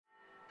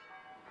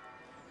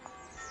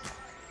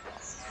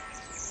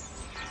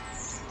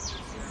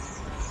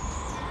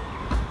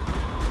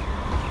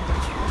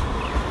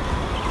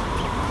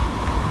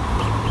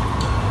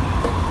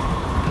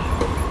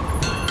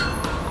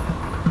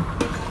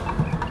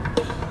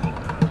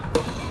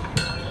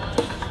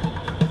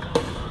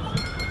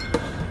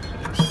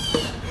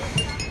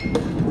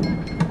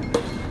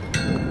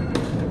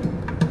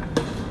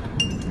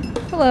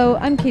Hello,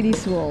 I'm Katie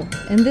Sewell,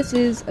 and this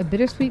is A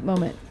Bittersweet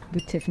Moment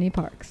with Tiffany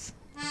Parks.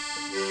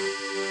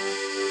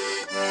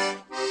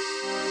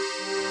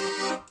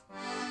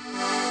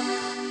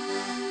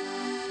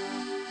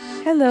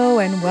 Hello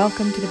and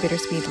welcome to The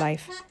Bittersweet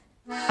Life.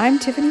 I'm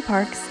Tiffany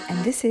Parks and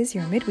this is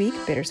your midweek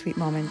Bittersweet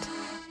Moment.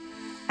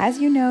 As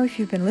you know, if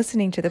you've been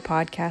listening to the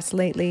podcast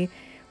lately,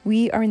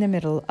 we are in the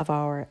middle of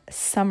our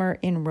Summer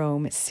in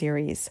Rome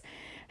series.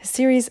 A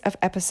series of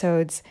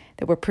episodes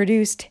that were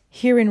produced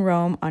here in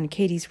Rome on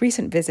Katie's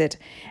recent visit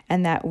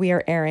and that we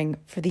are airing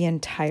for the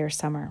entire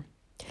summer.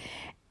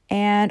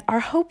 And our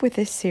hope with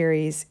this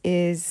series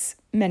is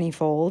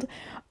manifold.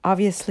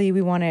 Obviously,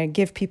 we want to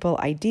give people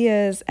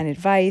ideas and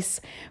advice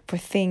for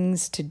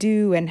things to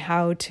do and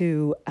how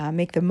to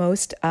make the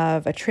most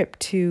of a trip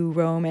to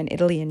Rome and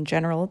Italy in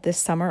general this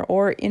summer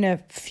or in a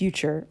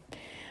future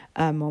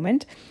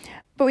moment.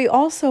 But we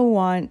also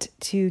want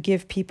to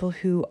give people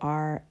who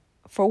are,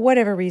 for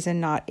whatever reason,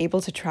 not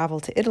able to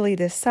travel to Italy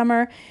this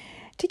summer,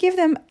 to give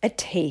them a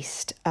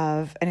taste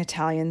of an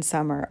Italian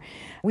summer.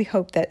 We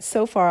hope that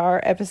so far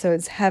our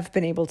episodes have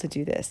been able to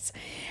do this.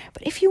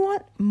 But if you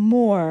want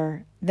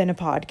more than a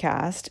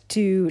podcast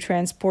to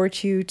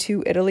transport you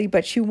to Italy,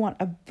 but you want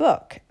a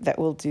book that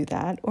will do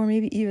that, or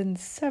maybe even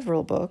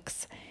several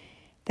books,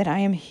 then I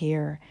am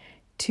here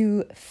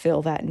to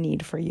fill that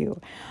need for you.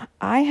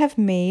 I have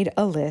made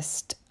a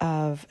list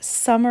of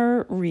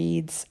summer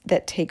reads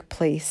that take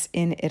place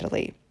in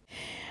Italy.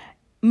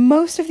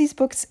 Most of these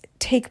books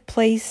take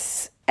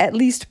place at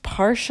least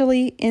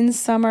partially in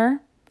summer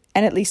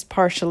and at least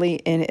partially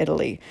in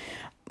Italy.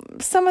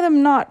 Some of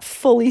them not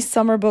fully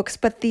summer books,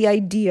 but the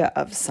idea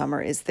of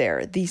summer is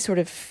there. The sort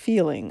of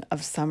feeling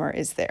of summer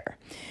is there.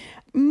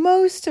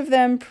 Most of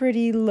them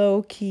pretty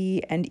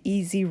low-key and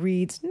easy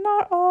reads,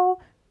 not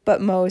all, but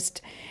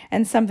most,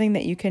 and something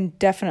that you can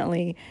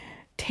definitely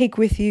take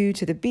with you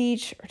to the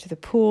beach or to the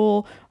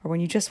pool or when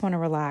you just want to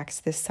relax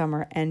this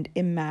summer and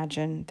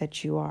imagine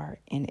that you are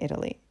in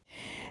Italy.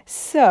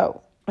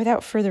 So,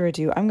 without further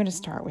ado, I'm going to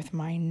start with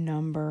my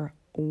number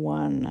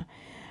one.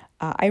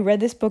 I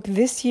read this book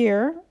this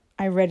year.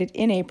 I read it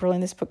in April,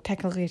 and this book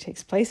technically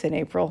takes place in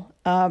April,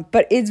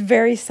 but it's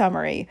very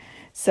summery,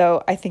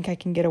 so I think I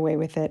can get away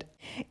with it.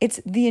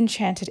 It's The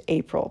Enchanted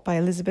April by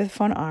Elizabeth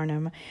von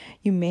Arnim.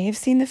 You may have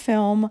seen the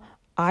film.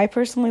 I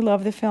personally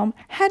love the film.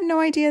 Had no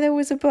idea there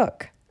was a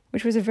book,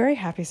 which was a very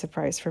happy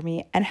surprise for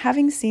me, and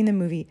having seen the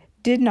movie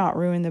did not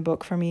ruin the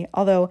book for me,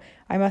 although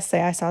I must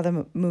say I saw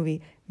the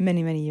movie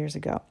many, many years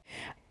ago.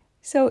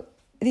 So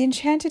The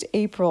Enchanted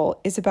April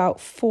is about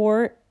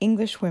 4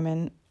 English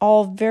women,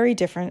 all very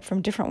different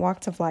from different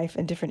walks of life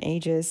and different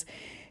ages,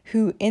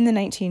 who in the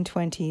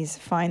 1920s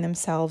find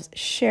themselves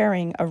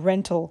sharing a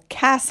rental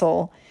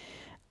castle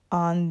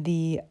on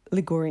the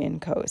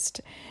Ligurian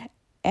coast.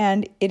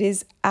 And it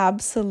is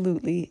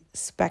absolutely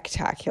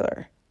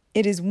spectacular.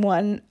 It is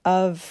one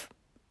of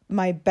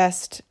my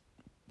best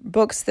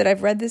books that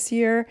I've read this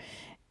year,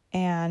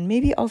 and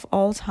maybe of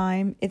all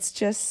time. It's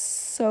just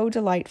so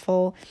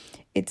delightful.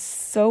 It's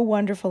so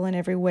wonderful in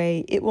every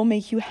way. It will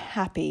make you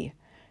happy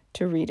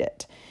to read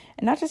it.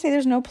 And not to say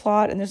there's no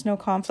plot and there's no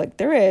conflict.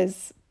 There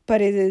is, but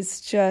it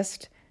is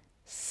just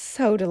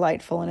so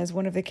delightful. And as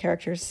one of the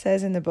characters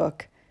says in the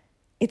book,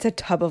 it's a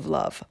tub of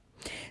love.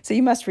 So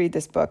you must read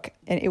this book,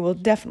 and it will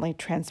definitely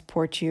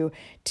transport you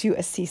to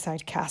a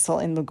seaside castle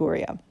in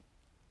Liguria.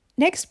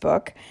 Next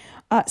book,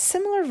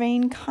 similar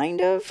vein, kind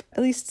of,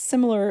 at least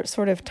similar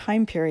sort of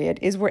time period,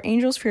 is Where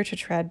Angels Fear to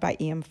Tread by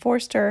E.M.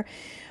 Forster,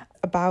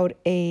 about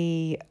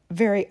a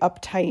very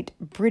uptight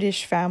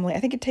British family. I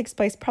think it takes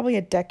place probably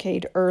a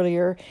decade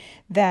earlier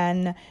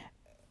than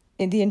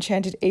in The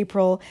Enchanted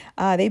April.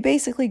 They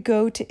basically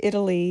go to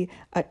Italy.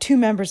 2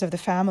 members of the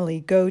family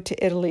go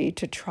to Italy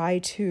to try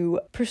to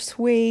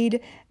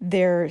persuade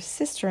their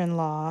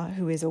sister-in-law,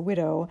 who is a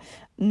widow,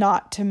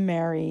 not to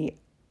marry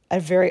a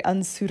very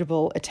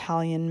unsuitable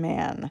Italian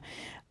man.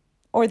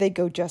 Or they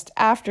go just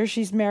after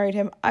she's married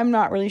him. I'm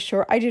not really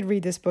sure. I did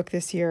read this book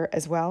this year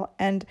as well.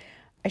 And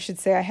I should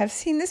say I have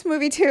seen this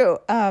movie too,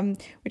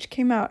 which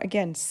came out,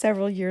 again,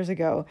 several years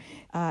ago.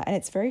 And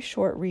it's a very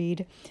short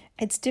read.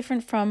 It's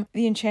different from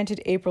The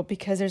Enchanted April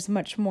because there's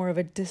much more of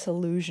a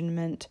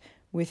disillusionment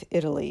with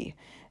Italy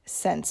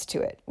sense to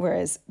it.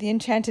 Whereas The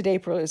Enchanted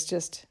April is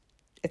just,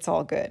 it's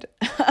all good.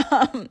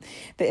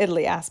 The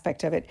Italy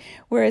aspect of it.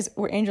 Whereas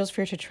Where Angels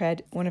Fear to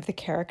Tread, one of the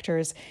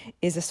characters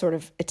is a sort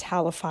of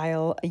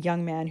Italophile, a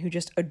young man who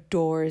just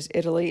adores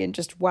Italy and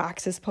just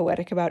waxes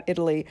poetic about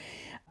Italy.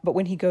 But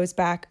when he goes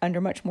back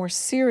under much more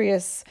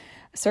serious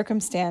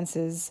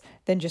circumstances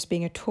than just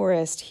being a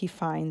tourist, he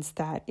finds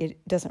that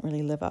it doesn't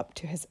really live up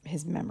to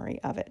his memory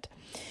of it.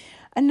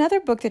 Another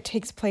book that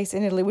takes place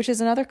in Italy, which is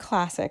another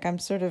classic, I'm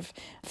sort of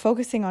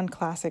focusing on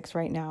classics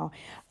right now,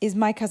 is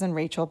My Cousin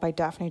Rachel by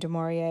Daphne du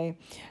Maurier.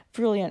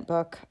 Brilliant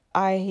book.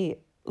 I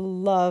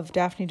love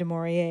Daphne du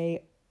Maurier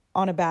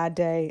on a bad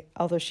day,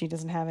 although she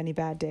doesn't have any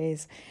bad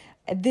days.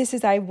 This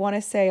is, I want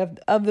to say,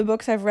 of the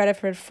books I've read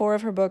 4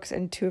 of her books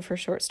and 2 of her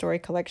short story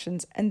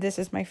collections, and this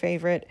is my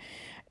favorite.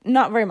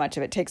 Not very much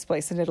of it takes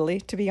place in Italy,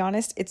 to be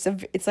honest.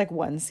 It's like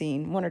one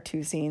or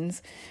two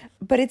scenes,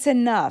 but it's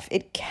enough.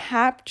 It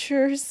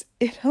captures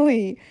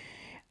Italy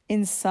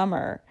in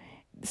summer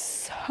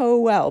so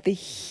well. The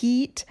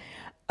heat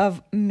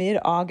of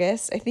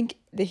mid-August. I think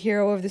the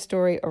hero of the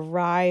story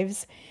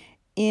arrives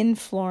in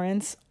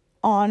Florence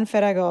on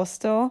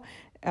Ferragosto,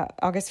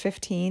 August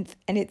 15th,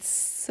 and it's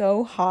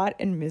so hot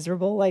and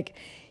miserable. Like,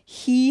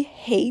 he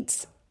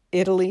hates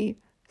Italy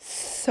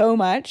so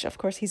much. Of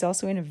course, he's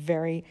also in a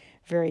very,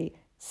 very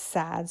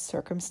sad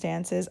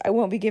circumstances. I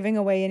won't be giving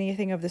away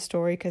anything of the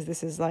story because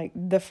this is like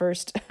the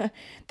first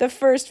the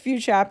first few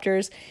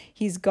chapters.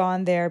 He's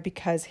gone there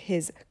because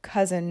his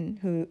cousin,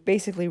 who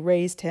basically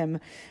raised him,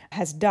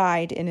 has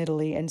died in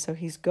Italy, and so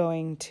he's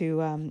going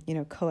to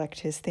collect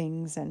his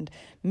things and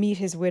meet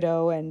his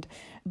widow.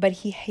 But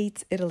he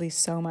hates Italy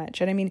so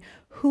much. And I mean,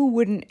 who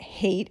wouldn't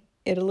hate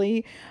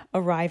Italy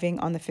arriving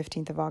on the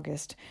 15th of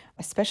August,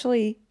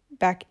 especially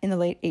back in the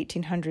late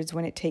 1800s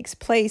when it takes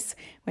place,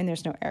 when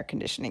there's no air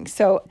conditioning.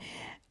 So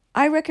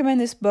I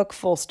recommend this book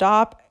full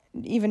stop,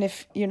 even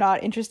if you're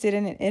not interested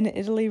in an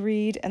Italy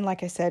read. And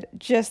like I said,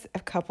 just a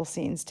couple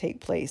scenes take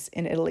place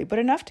in Italy, but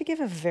enough to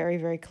give a very,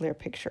 very clear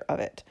picture of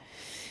it.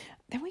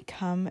 Then we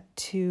come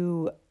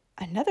to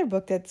another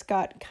book that's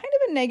got kind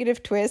of a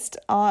negative twist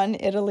on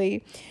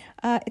Italy.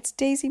 It's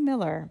Daisy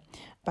Miller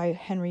by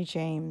Henry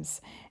James.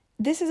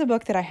 This is a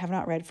book that I have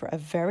not read for a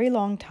very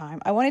long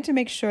time. I wanted to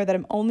make sure that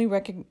I'm only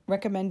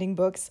recommending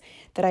books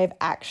that I have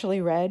actually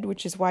read,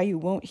 which is why you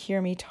won't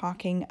hear me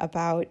talking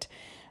about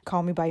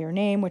Call Me By Your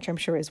Name, which I'm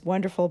sure is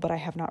wonderful, but I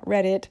have not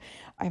read it.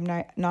 I've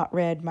not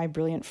read My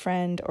Brilliant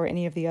Friend or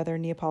any of the other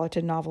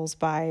Neapolitan novels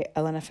by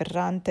Elena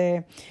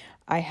Ferrante.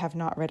 I have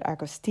not read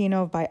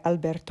Agostino by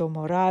Alberto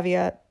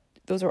Moravia.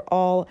 Those are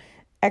all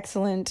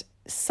excellent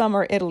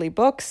summer Italy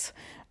books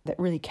that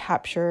really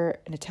capture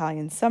an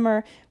Italian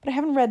summer, but I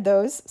haven't read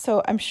those,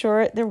 so I'm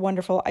sure they're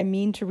wonderful. I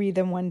mean to read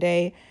them one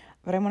day,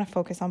 but I want to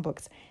focus on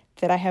books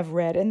that I have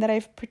read and that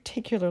I've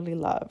particularly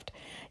loved.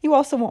 You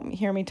also won't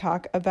hear me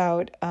talk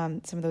about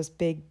some of those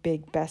big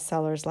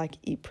bestsellers like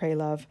Eat, Pray,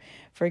 Love,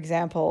 for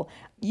example.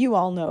 You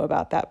all know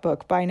about that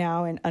book by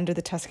now, and Under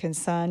the Tuscan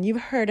Sun.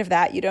 You've heard of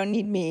that. You don't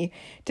need me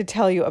to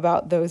tell you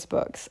about those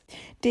books.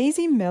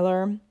 Daisy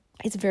Miller,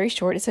 it's very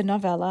short. It's a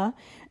novella,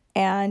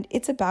 and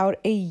it's about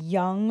a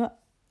young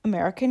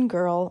American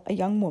girl, a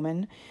young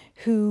woman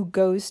who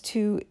goes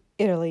to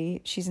Italy.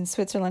 She's in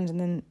Switzerland and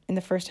then in the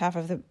first half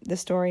of the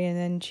story, and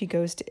then she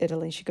goes to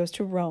Italy. She goes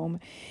to Rome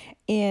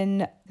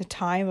in the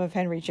time of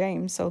Henry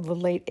James, so the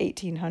late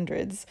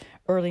 1800s,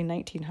 early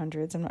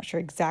 1900s. I'm not sure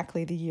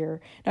exactly the year.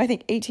 No, I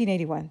think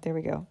 1881. There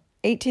we go.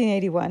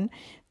 1881.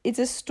 It's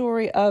a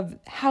story of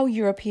how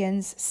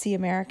Europeans see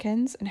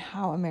Americans and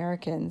how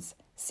Americans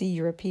see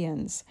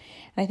Europeans.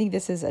 And I think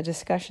this is a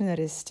discussion that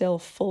is still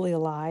fully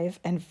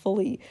alive and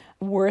fully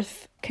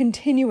worth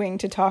continuing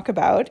to talk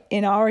about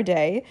in our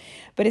day.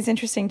 But it's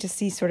interesting to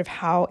see sort of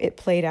how it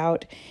played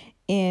out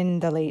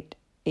in the late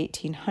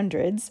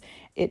 1800s.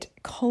 It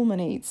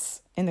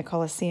culminates in the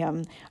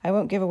Colosseum. I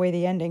won't give away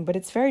the ending, but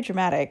it's very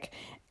dramatic.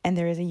 And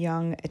there is a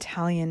young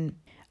Italian,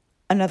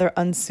 another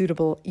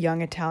unsuitable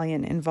young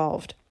Italian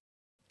involved.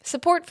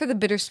 Support for The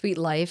Bittersweet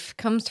Life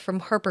comes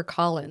from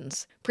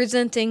HarperCollins,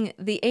 presenting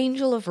The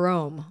Angel of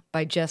Rome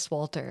by Jess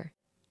Walter,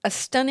 a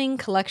stunning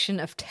collection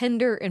of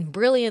tender and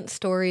brilliant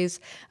stories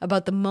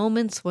about the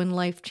moments when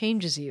life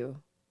changes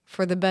you,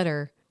 for the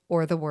better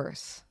or the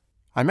worse.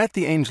 I met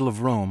the Angel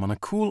of Rome on a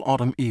cool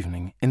autumn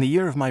evening in the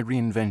year of my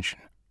reinvention,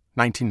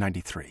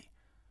 1993.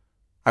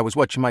 I was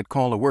what you might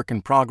call a work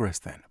in progress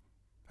then,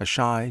 a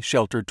shy,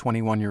 sheltered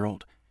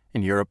 21-year-old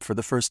in Europe for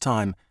the first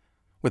time,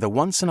 with a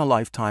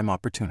once-in-a-lifetime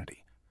opportunity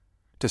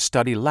to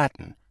study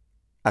Latin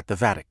at the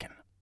Vatican.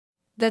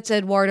 That's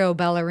Eduardo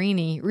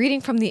Ballerini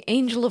reading from The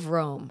Angel of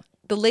Rome,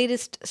 the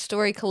latest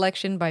story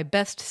collection by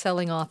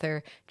best-selling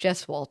author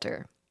Jess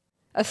Walter.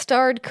 A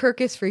starred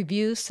Kirkus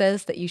review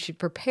says that you should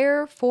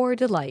prepare for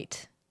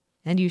delight.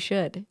 And you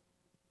should.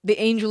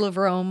 The Angel of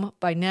Rome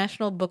by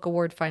National Book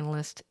Award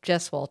finalist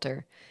Jess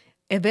Walter.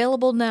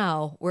 Available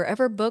now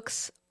wherever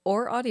books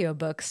or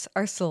audiobooks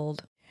are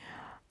sold.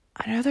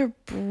 Another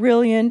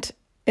brilliant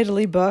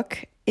Italy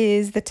book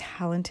is The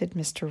Talented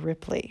Mr.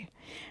 Ripley.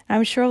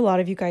 I'm sure a lot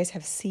of you guys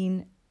have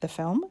seen the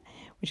film,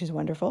 which is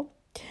wonderful,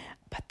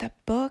 but the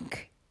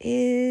book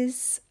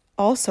is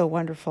also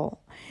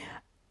wonderful.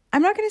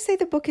 I'm not going to say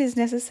the book is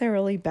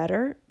necessarily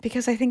better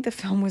because I think the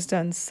film was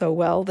done so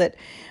well that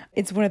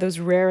it's one of those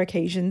rare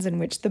occasions in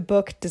which the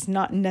book does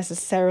not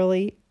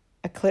necessarily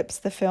eclipse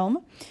the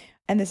film.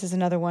 And this is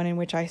another one in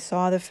which I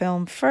saw the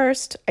film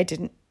first. I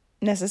didn't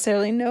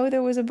necessarily know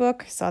there was a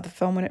book. I saw the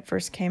film when it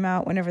first came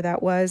out, whenever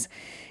that was.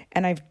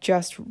 And I've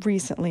just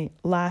recently,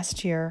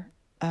 last year,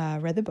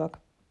 read the book.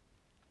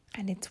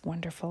 And it's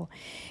wonderful.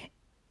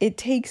 It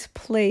takes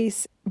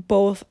place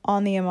both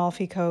on the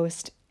Amalfi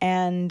Coast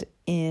and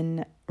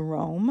in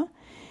Rome.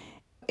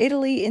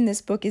 Italy in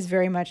this book is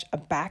very much a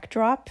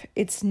backdrop.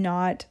 It's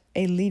not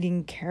a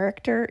leading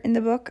character in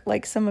the book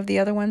like some of the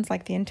other ones,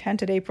 like The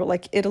Enchanted April.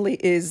 Like, Italy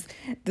is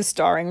the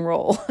starring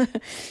role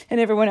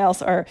and everyone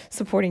else are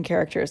supporting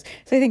characters.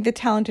 So I think The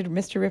Talented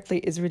Mr. Ripley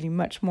is really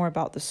much more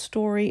about the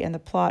story and the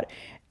plot,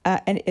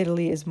 and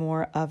Italy is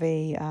more of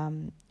a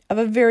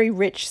very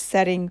rich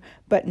setting,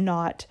 but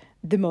not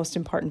the most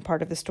important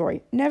part of the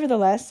story.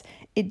 Nevertheless,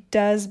 it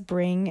does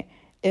bring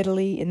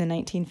Italy in the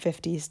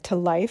 1950s to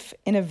life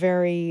in a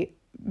very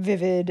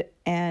vivid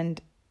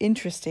and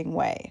interesting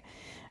way.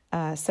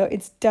 So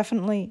it's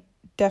definitely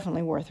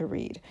worth a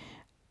read.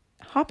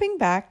 Hopping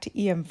back to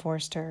E.M.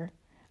 Forster,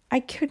 I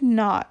could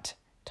not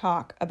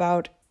talk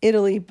about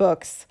Italy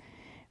books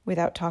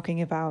without talking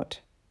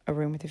about A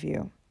Room with a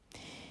View.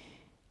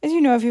 As you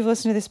know, if you've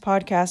listened to this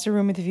podcast, A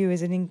Room with a View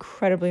is an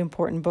incredibly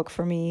important book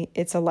for me.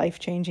 It's a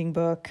life-changing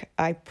book.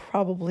 I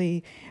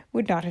probably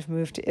would not have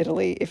moved to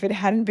Italy if it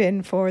hadn't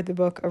been for the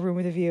book A Room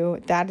with a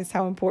View. That is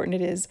how important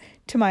it is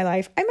to my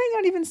life. I might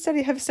not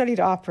even have studied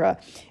opera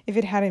if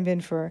it hadn't been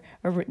for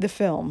the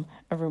film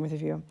A Room with a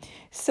View.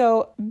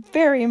 So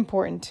very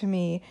important to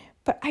me,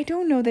 but I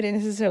don't know that it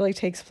necessarily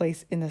takes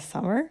place in the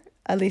summer,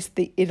 at least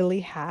the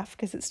Italy half,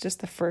 because it's just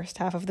the first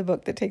half of the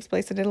book that takes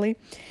place in Italy.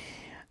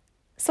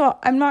 So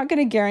I'm not going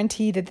to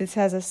guarantee that this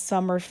has a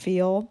summer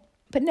feel,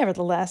 but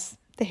nevertheless,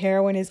 the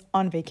heroine is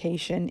on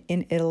vacation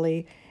in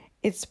Italy.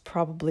 It's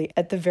probably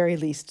at the very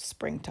least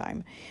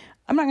springtime.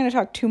 I'm not going to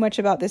talk too much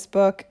about this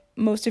book.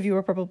 Most of you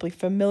are probably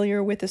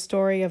familiar with the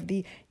story of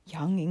the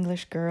young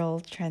English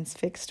girl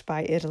transfixed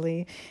by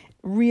Italy,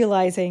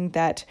 realizing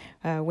that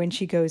when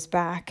she goes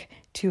back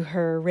to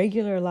her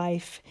regular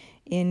life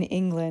in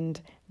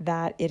England,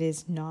 that it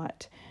is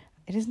not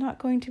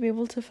going to be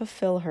able to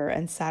fulfill her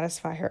and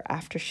satisfy her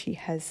after she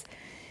has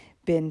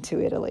been to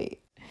Italy.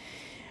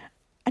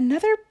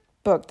 Another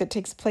book that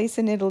takes place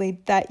in Italy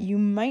that you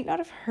might not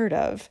have heard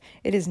of,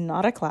 it is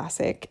not a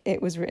classic,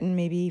 it was written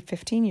maybe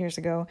 15 years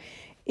ago,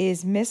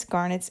 is Miss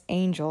Garnet's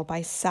Angel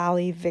by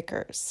Sally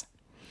Vickers.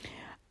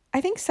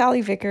 I think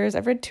Sally Vickers,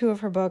 I've read 2 of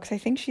her books. I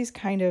think she's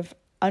kind of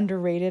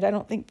underrated. I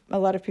don't think a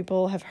lot of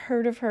people have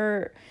heard of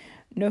her,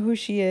 know who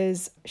she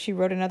is. She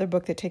wrote another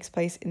book that takes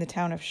place in the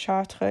town of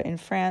Chartres in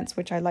France,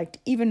 which I liked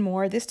even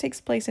more. This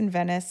takes place in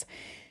Venice.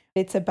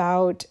 It's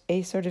about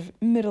a sort of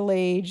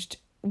middle-aged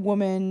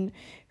woman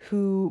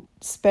who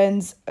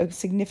spends a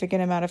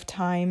significant amount of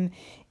time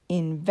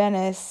in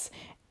Venice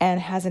and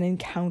has an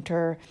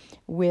encounter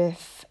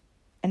with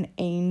an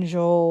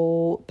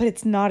angel, but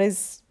it's not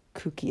as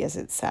kooky as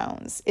it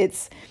sounds.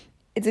 It's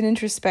an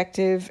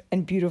introspective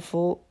and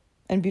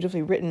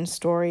beautifully written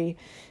story,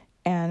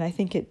 and I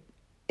think it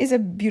is a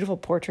beautiful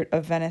portrait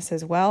of Venice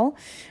as well.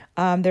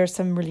 There are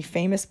some really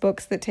famous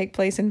books that take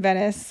place in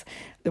Venice.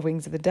 The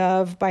Wings of the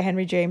Dove by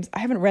Henry James. I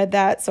haven't read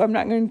that, so I'm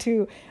not going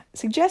to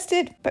suggest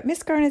it, but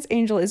Miss Garnet's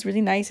Angel is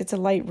really nice. It's a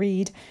light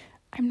read.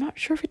 I'm not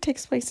sure if it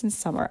takes place in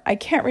summer. I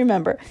can't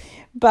remember,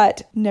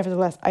 but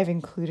nevertheless, I've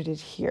included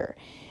it here.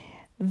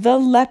 The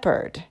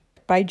Leopard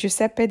by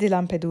Giuseppe di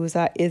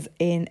Lampedusa is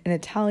an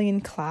Italian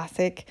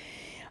classic.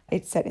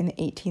 It's set in the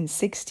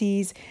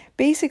 1860s,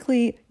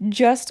 basically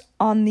just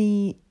on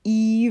the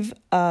eve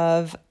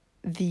of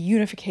the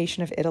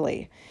unification of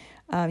Italy.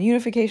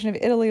 Unification of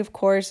Italy, of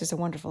course, is a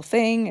wonderful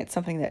thing. It's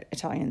something that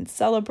Italians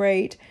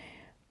celebrate.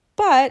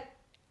 But,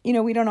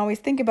 we don't always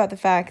think about the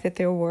fact that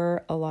there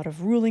were a lot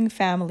of ruling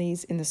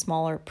families in the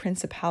smaller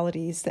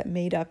principalities that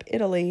made up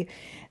Italy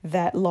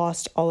that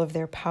lost all of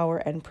their power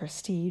and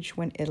prestige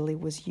when Italy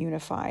was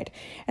unified.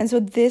 And so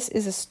this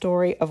is a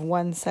story of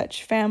one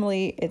such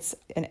family. It's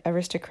an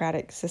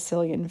aristocratic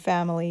Sicilian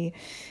family,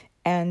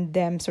 and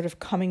them sort of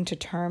coming to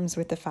terms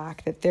with the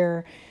fact that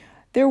their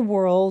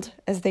world,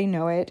 as they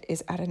know it,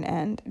 is at an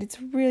end. It's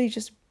really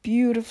just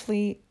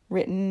beautifully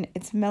written.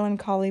 It's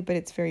melancholy, but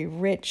it's very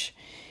rich.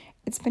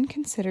 It's been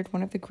considered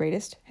one of the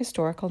greatest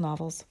historical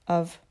novels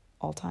of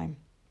all time.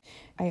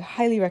 I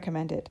highly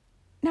recommend it.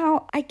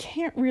 Now, I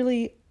can't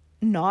really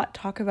not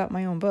talk about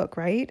my own book,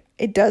 right?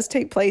 It does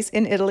take place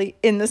in Italy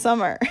in the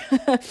summer.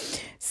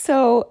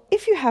 So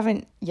if you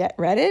haven't yet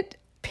read it,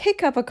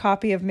 pick up a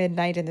copy of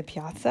Midnight in the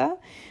Piazza,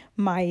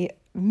 my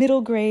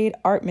middle grade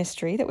art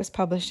mystery that was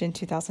published in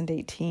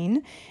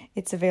 2018.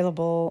 It's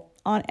available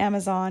on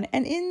Amazon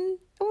and in,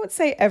 I won't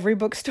say every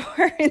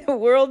bookstore in the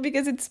world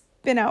because it's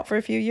been out for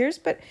a few years,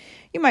 but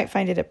you might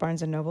find it at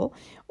Barnes & Noble,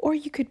 or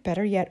you could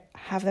better yet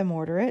have them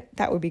order it.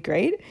 That would be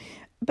great.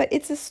 But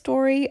it's a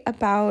story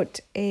about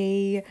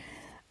a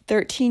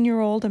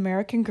 13-year-old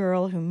American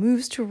girl who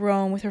moves to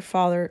Rome with her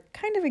father,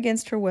 kind of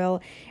against her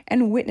will,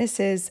 and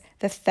witnesses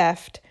the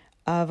theft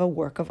of a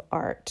work of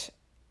art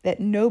that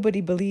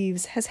nobody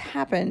believes has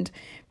happened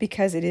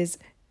because it is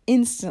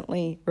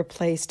instantly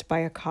replaced by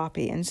a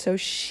copy. And so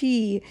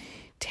she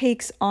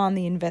takes on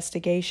the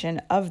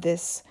investigation of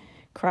this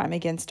crime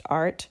against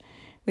art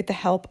with the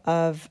help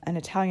of an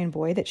Italian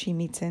boy that she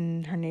meets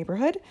in her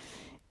neighborhood.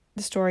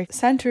 The story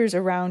centers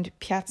around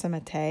Piazza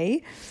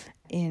Mattei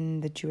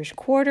in the Jewish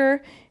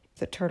quarter,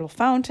 the Turtle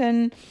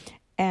Fountain,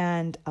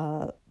 and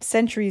a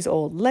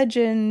centuries-old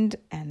legend,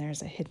 and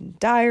there's a hidden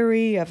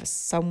diary of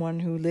someone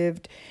who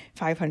lived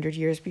 500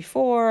 years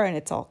before, and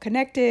it's all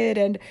connected.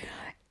 And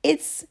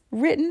it's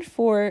written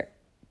for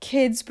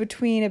kids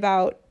between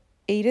about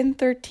 8 and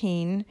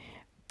 13,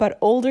 but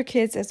older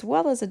kids as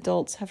well as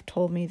adults have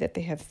told me that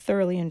they have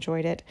thoroughly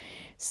enjoyed it.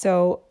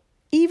 So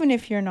even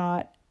if you're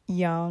not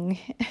young,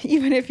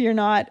 even if you're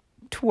not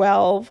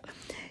 12,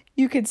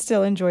 you could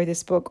still enjoy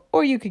this book,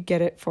 or you could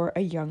get it for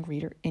a young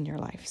reader in your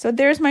life. So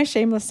there's my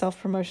shameless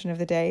self-promotion of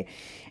the day.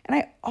 And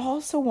I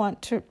also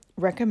want to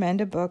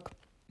recommend a book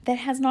that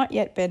has not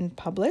yet been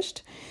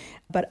published,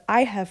 but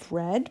I have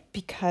read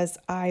because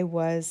I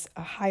was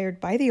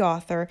hired by the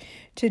author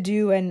to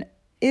do an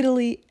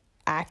Italy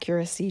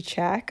accuracy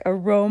check, a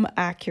Rome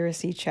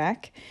accuracy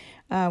check,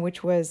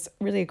 which was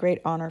really a great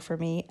honor for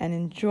me and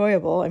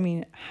enjoyable. I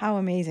mean, how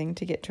amazing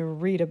to get to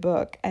read a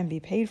book and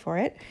be paid for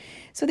it.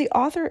 So the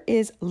author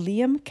is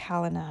Liam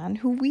Callanan,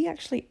 who we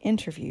actually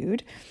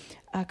interviewed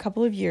a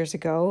couple of years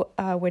ago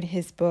when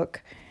his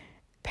book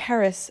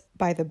Paris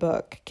by the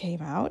Book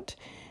came out.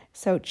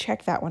 So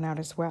check that one out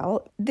as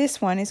well. This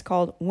one is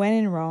called When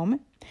in Rome.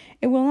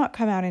 It will not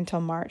come out until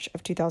March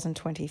of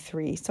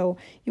 2023, so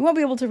you won't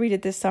be able to read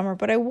it this summer,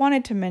 but I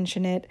wanted to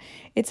mention it.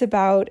 It's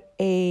about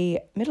a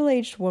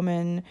middle-aged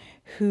woman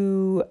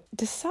who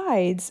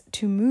decides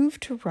to move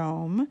to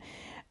Rome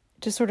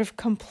to sort of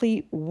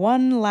complete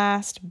one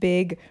last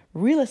big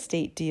real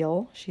estate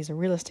deal. She's a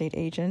real estate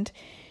agent.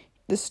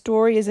 The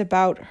story is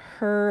about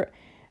her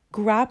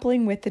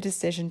grappling with the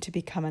decision to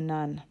become a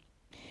nun.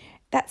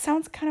 That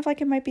sounds kind of like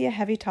it might be a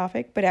heavy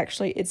topic, but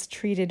actually it's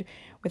treated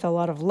with a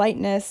lot of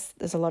lightness.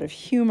 There's a lot of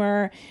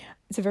humor.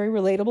 It's a very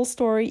relatable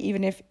story,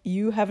 even if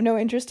you have no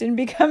interest in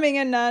becoming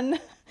a nun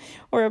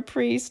or a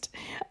priest.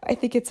 I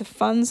think it's a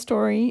fun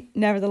story,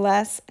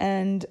 nevertheless,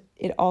 and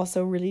it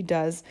also really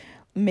does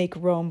make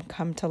Rome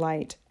come to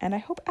light. And I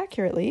hope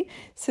accurately,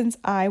 since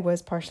I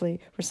was partially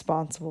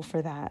responsible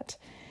for that.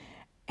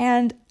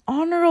 And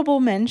honorable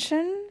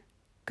mention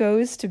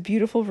goes to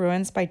Beautiful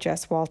Ruins by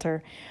Jess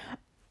Walter.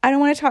 I don't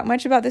want to talk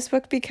much about this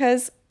book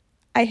because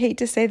I hate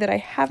to say that I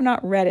have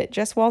not read it.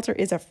 Jess Walter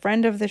is a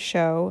friend of the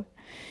show,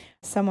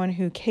 someone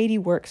who Katie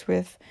works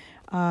with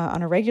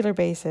on a regular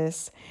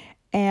basis.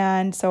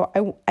 And so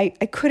I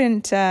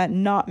couldn't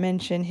not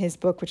mention his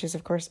book, which is,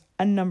 of course,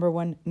 a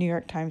 #1 New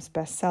York Times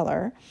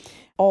bestseller.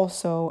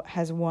 Also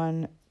has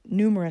won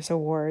numerous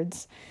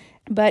awards.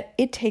 But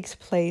it takes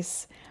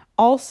place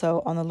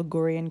also on the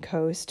Ligurian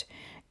coast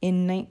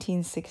in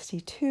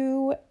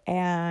 1962,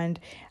 and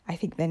I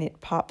think then it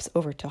pops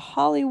over to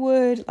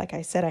Hollywood. Like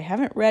I said, I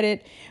haven't read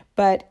it,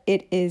 but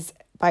it is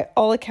by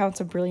all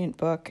accounts a brilliant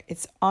book.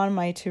 It's on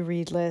my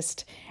to-read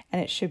list, and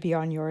it should be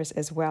on yours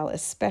as well,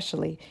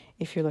 especially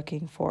if you're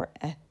looking for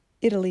an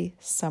Italy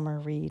summer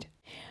read.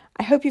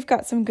 I hope you've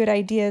got some good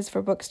ideas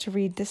for books to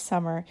read this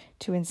summer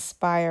to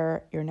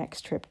inspire your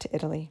next trip to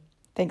Italy.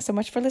 Thanks so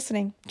much for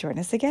listening. Join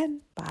us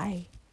again. Bye.